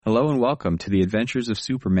Hello and welcome to the Adventures of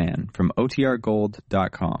Superman from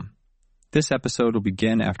OTRGold.com. This episode will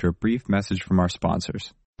begin after a brief message from our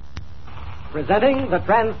sponsors. Presenting the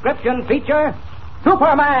transcription feature,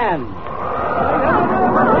 Superman! Up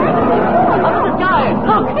in the sky!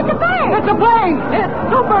 Look! It's a bird! It's a plane! It's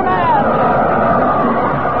Superman!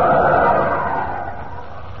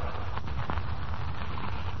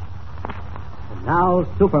 And now,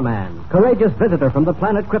 Superman, courageous visitor from the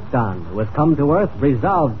planet Krypton, who has come to Earth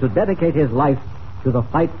resolved to dedicate his life to the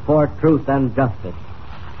fight for truth and justice.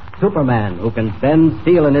 Superman, who can bend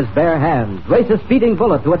steel in his bare hands, race a speeding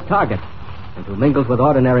bullet to its target, and who mingles with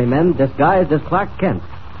ordinary men disguised as Clark Kent,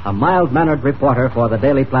 a mild-mannered reporter for the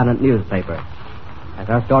Daily Planet newspaper. As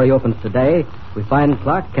our story opens today, we find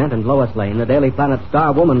Clark Kent and Lois Lane, the Daily Planet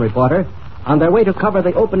star woman reporter, on their way to cover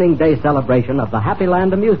the opening day celebration of the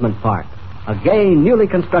Happyland Amusement Park, a gay, newly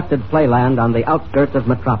constructed playland on the outskirts of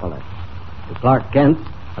Metropolis. To Clark Kent,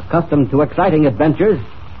 accustomed to exciting adventures,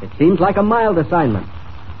 it seems like a mild assignment.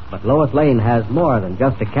 But Lois Lane has more than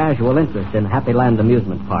just a casual interest in Happyland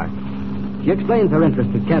Amusement Park. She explains her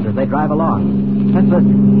interest to Kent as they drive along. Let's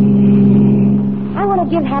listen. I want to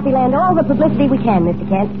give Happyland all the publicity we can, Mr.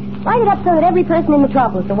 Kent. Light it up so that every person in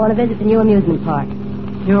Metropolis will want to visit the new amusement park.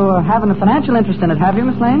 You're having a financial interest in it, have you,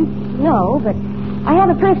 Miss Lane? No, but I have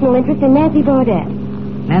a personal interest in Nancy Bardette.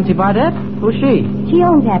 Nancy Bardette? Who's she? She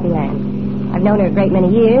owns Happyland. I've known her a great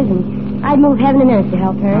many years, and I'd move heaven and earth to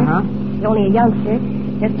help her. Uh-huh. She's only a youngster,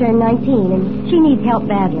 just turned 19, and she needs help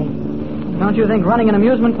badly. Don't you think running an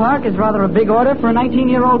amusement park is rather a big order for a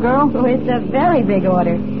 19-year-old girl? Oh, it's a very big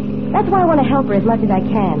order. That's why I want to help her as much as I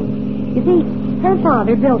can. You see, her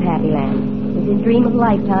father built Happyland. It was his dream of a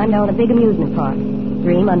lifetime to own a big amusement park.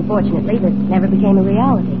 Dream, unfortunately, that never became a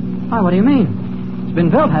reality. Why, what do you mean? It's been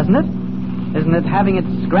built, hasn't it? Isn't it having its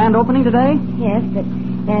grand opening today? Yes, but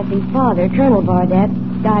Nancy's father, Colonel Bardette,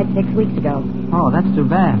 died 6 weeks ago. Oh, that's too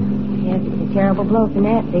bad. Yes, it was a terrible blow for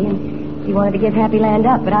Nancy, and she wanted to give Happyland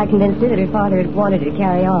up, but I convinced her that her father had wanted her to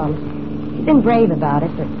carry on. She's been brave about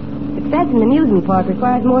it, but success in the amusement park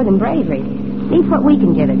requires more than bravery. Needs what we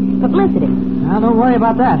can give it, publicity. Now, don't worry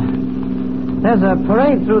about that. There's a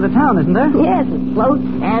parade through the town, isn't there? Yes, with floats,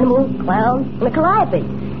 animals, clowns, and a calliope.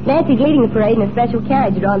 Nancy's leading the parade in a special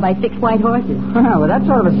carriage drawn by 6 white horses. Well, with that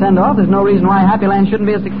sort of a send-off, there's no reason why Happyland shouldn't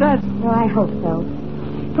be a success. Oh, I hope so.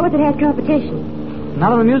 Of course, it has competition.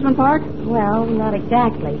 Another amusement park? Well, not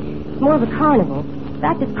exactly. It's more of a carnival. In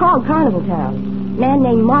fact, it's called Carnival Town. A man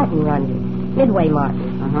named Martin runs it. Midway Martin.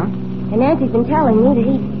 Uh-huh. And Nancy's been telling me that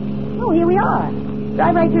he... Oh, here we are.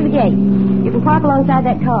 Drive right through the gate. You can park alongside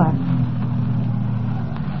that car.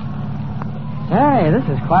 Hey, this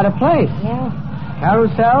is quite a place. Yeah.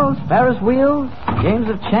 Carousels, Ferris wheels, games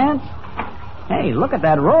of chance. Hey, look at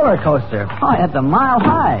that roller coaster. Boy, that's a mile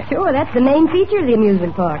high. Sure, that's the main feature of the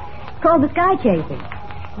amusement park. It's called the Sky Chaser.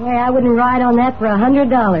 Well, I wouldn't ride on that for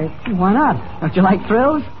 $100. Why not? Don't you like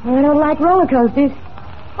thrills? Well, I don't like roller coasters.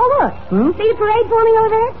 Oh, look. See the parade forming over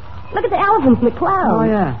there? Look at the elephants and the clouds. Oh,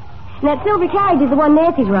 yeah. And that silver carriage is the one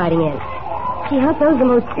Nancy's riding in. Gee, aren't those the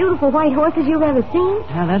most beautiful white horses you've ever seen?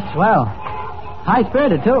 Yeah, that's swell.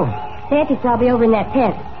 High-spirited, too. Nancy's probably over in that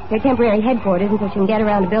tent. Their temporary headquarters until she can get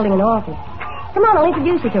around to building an office. Come on, I'll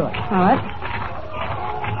introduce you to her. All right.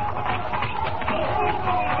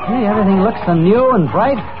 Hey, everything looks so new and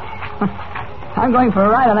bright. I'm going for a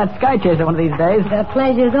ride on that Sky Chaser one of these days. The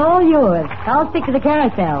pleasure's all yours. I'll stick to the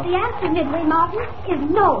carousel. The answer, Midway Martin, is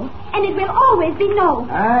no. And it will always be no.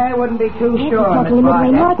 I wouldn't be too sure, Nancy's Miss talking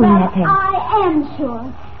to Midway Martin in that But tent. I am sure.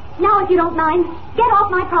 Now, if you don't mind, get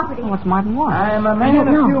off my property. What's Martin want? I'm a man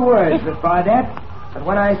of few words, Miss Bardette. But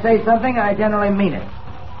when I say something, I generally mean it.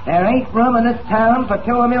 There ain't room in this town for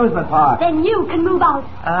 2 amusement parks. Then you can move out.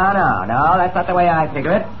 Oh, no, that's not the way I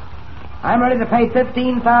figure it. I'm ready to pay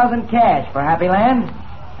 $15,000 cash for Happyland.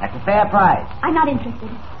 That's a fair price. I'm not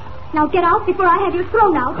interested. Now get out before I have you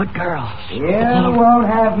thrown out. Good girl. You won't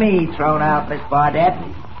have me thrown out, Miss Bardette.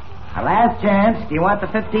 A last chance. Do you want the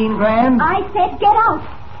 $15,000? I said get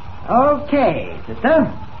out. Okay, sister.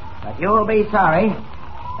 But you'll be sorry.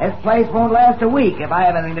 This place won't last a week if I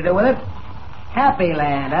have anything to do with it.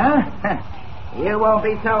 Happyland, huh? You won't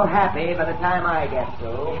be so happy by the time I get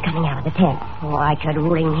through. He's coming out of the tent. Oh, I could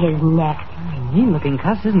wring his neck. Mean-looking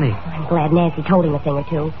cuss, isn't he? I'm glad Nancy told him a thing or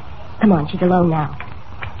two. Come on, she's alone now.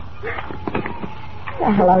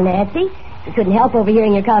 Hello, Nancy. I couldn't help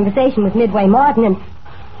overhearing your conversation with Midway Martin and...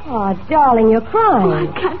 Oh, darling, you're crying.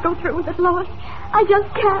 I can't go through with it, Lois. I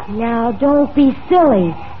just can't. Now, don't be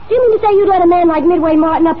silly. Do you mean to say you'd let a man like Midway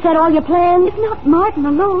Martin upset all your plans? It's not Martin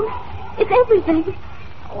alone. It's everything.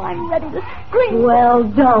 Oh, I'm ready to scream. Well,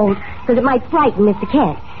 don't, because it might frighten Mr.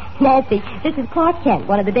 Kent. Nancy, this is Clark Kent,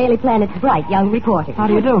 one of the Daily Planet's bright young reporters. How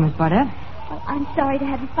do you do, Miss Bardette? Well, I'm sorry to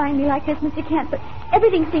have you find me like this, Mr. Kent, but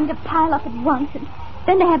everything seemed to pile up at once, and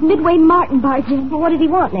then to have Midway Martin barge in. Well, what does he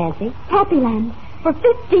want, Nancy? Happyland for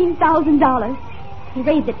 $15,000. He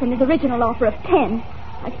raised it from his original offer of 10.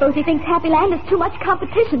 I suppose he thinks Happyland is too much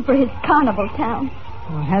competition for his carnival town.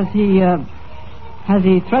 Well, has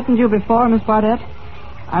he threatened you before, Miss Bardette?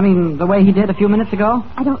 I mean, the way he did a few minutes ago?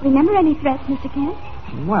 I don't remember any threats, Mr. Kent.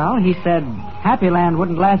 Well, he said Happyland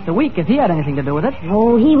wouldn't last a week if he had anything to do with it.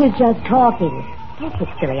 Oh, he was just talking. Don't put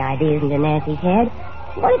silly ideas into Nancy's head.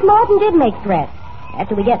 What if Martin did make threats?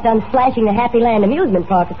 After we get done splashing the Happyland amusement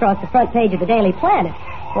park across the front page of the Daily Planet,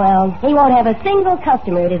 well, he won't have a single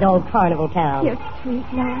customer at his old carnival town. You're sweet,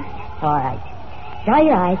 Lois. All right. Dry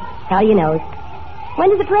your eyes. Powder your nose. When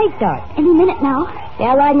does the parade start? Any minute now. May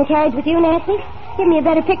I ride in the carriage with you, Nancy? Give me a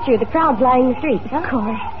better picture of the crowds lining the streets. Of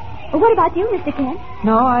course. Well, what about you, Mr. Kent?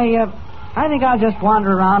 No, I think I'll just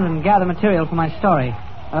wander around and gather material for my story.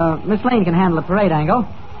 Miss Lane can handle the parade angle.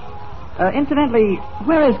 Incidentally,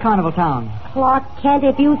 where is Carnival Town? Clark Kent,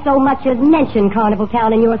 if you so much as mention Carnival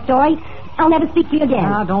Town in your story, I'll never speak to you again.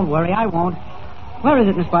 Ah, don't worry, I won't. Where is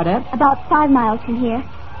it, Miss Bardette? About 5 miles from here,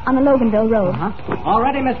 on the Loganville Road. All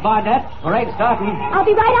ready, Miss Bardette. Parade's starting. I'll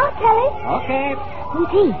be right out, Kelly. Okay. Who's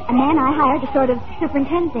he? A man I hired to sort of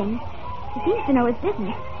superintend things. He seems to know his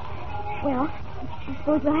business. Well, I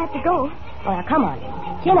suppose we'll have to go. Well, come on.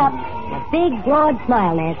 Chin up. A big, broad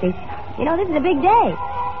smile, Nancy. You know, this is a big day.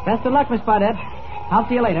 Best of luck, Miss Bardette. I'll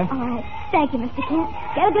see you later. All right. Thank you, Mr. Kent.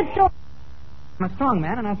 Get a good story. I'm a strong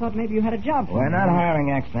man, and I thought maybe you had a job for We're me. not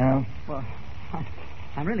hiring X now. Well,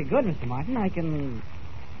 I'm really good, Mr. Martin. I can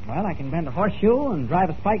bend a horseshoe and drive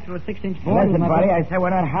a spike through a 6-inch board. Listen, buddy, I said we're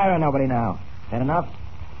not hiring nobody now. Is that enough?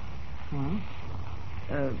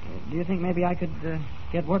 Well, do you think maybe I could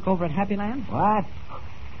get work over at Happyland? What?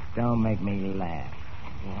 Don't make me laugh.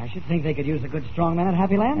 Well, I should think they could use a good strong man at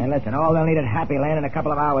Happyland. Hey, listen, all they'll need at Happyland in a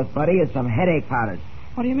couple of hours, buddy, is some headache powders.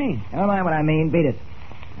 What do you mean? Don't mind what I mean. Beat it.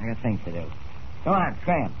 I got things to do. Go on,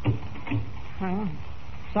 scram. Well,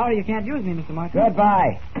 sorry you can't use me, Mr. Martin.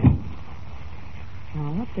 Goodbye.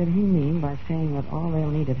 Now, what did he mean by saying that all they'll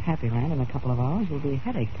need at Happyland in a couple of hours will be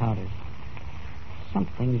headache powders?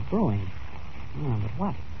 Something's brewing. Oh, but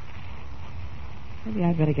what? Maybe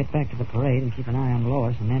I'd better get back to the parade and keep an eye on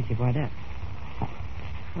Lois and Nancy Bardette.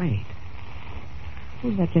 Wait.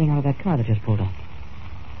 Who's that getting out of that car that just pulled up?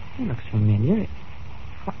 He looks familiar.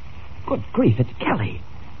 What? Good grief, it's Kelly.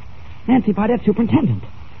 Nancy Bardette, superintendent.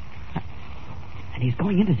 And he's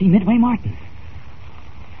going in to see Midway Martin.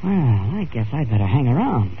 Well, I guess I'd better hang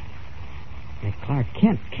around. If Clark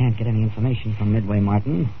Kent can't get any information from Midway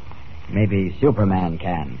Martin, maybe Superman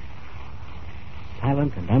can.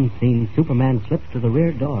 Silent and unseen, Superman slips to the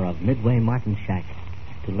rear door of Midway Martin's shack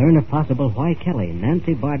to learn, if possible, why Kelly,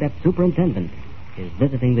 Nancy Bardette, superintendent, is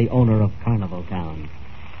visiting the owner of Carnival Town.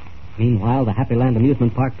 Meanwhile, the Happyland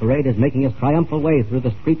Amusement Park parade is making its triumphal way through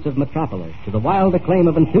the streets of Metropolis to the wild acclaim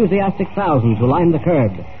of enthusiastic thousands who line the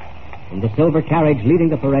curb. In the silver carriage leading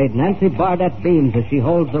the parade, Nancy Bardette beams as she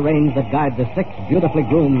holds the reins that guide the 6 beautifully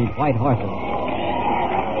groomed white horses.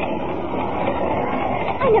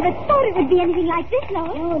 I never thought it would be anything like this,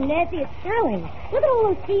 Lois. Oh, Nancy, it's thrilling. Look at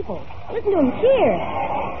all those people. Listen to them cheer.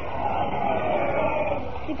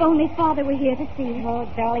 If only Father were here to see. Oh,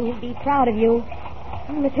 darling, he'd be proud of you.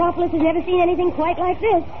 Metropolis has never seen anything quite like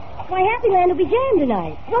this. Why, Happyland will be jammed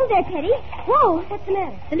tonight. Whoa there, Teddy. Whoa. What's the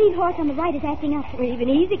matter? The lead horse on the right is acting up. Well, even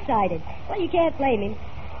he's excited. Well, you can't blame him.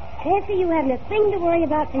 Nancy, you haven't a thing to worry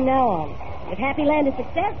about from now on. If Happyland is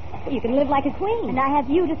success, you can live like a queen. And I have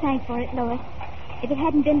you to thank for it, Lois. If it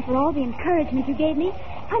hadn't been for all the encouragement you gave me,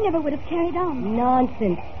 I never would have carried on.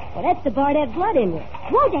 Nonsense. Well, that's the Bardette blood in you.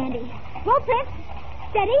 Whoa, Dandy. Whoa, Prince.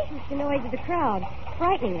 Steady. It's the noise of the crowd.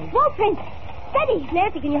 Frightening them. Whoa, Prince. Steady.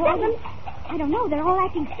 Nancy, can you hold Steady. them? I don't know. They're all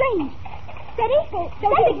acting strange. Steady. Don't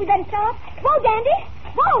Steady. you think we better stop? Whoa, Dandy.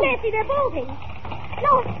 Whoa. Nancy, they're bolting.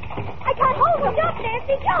 No, I can't hold them. Jump,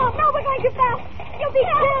 Nancy. Jump. No, we're going too fast. You'll be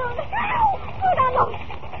killed. Hold on, look.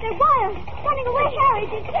 They're wild. Running away. The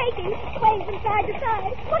carriage is shaking, swaying from side to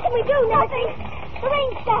side. What can we do? Nothing. The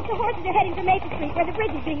range stopped. The horses are heading for Maple Street, where the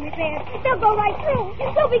bridge is being repaired. They'll go right through.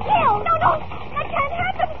 They'll be killed. No, that can't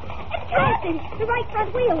happen. It can't. The right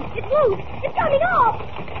front wheel. It's loose. It's coming off.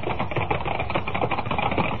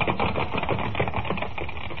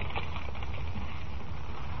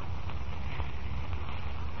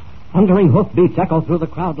 Thundering hoofbeats echo through the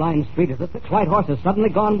crowd-lined street as the 6 white horses, suddenly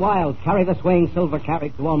gone wild, carry the swaying silver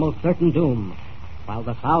carriage to almost certain doom, while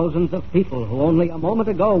the thousands of people who only a moment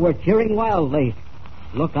ago were cheering wildly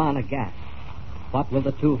look on aghast. What will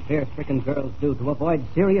the two fear-stricken girls do to avoid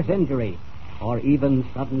serious injury or even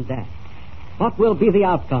sudden death? What will be the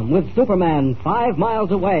outcome with Superman 5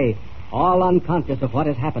 miles away, all unconscious of what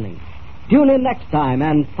is happening? Tune in next time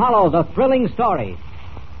and follow the thrilling story.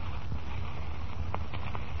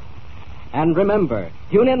 And remember,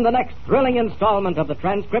 tune in the next thrilling installment of the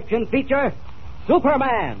transcription feature,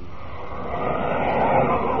 Superman.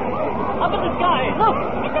 Up in the sky! Look!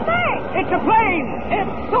 It's a bird! It's a plane!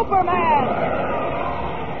 It's Superman!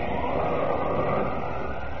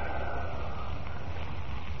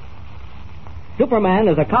 Superman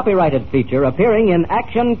is a copyrighted feature appearing in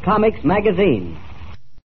Action Comics magazine.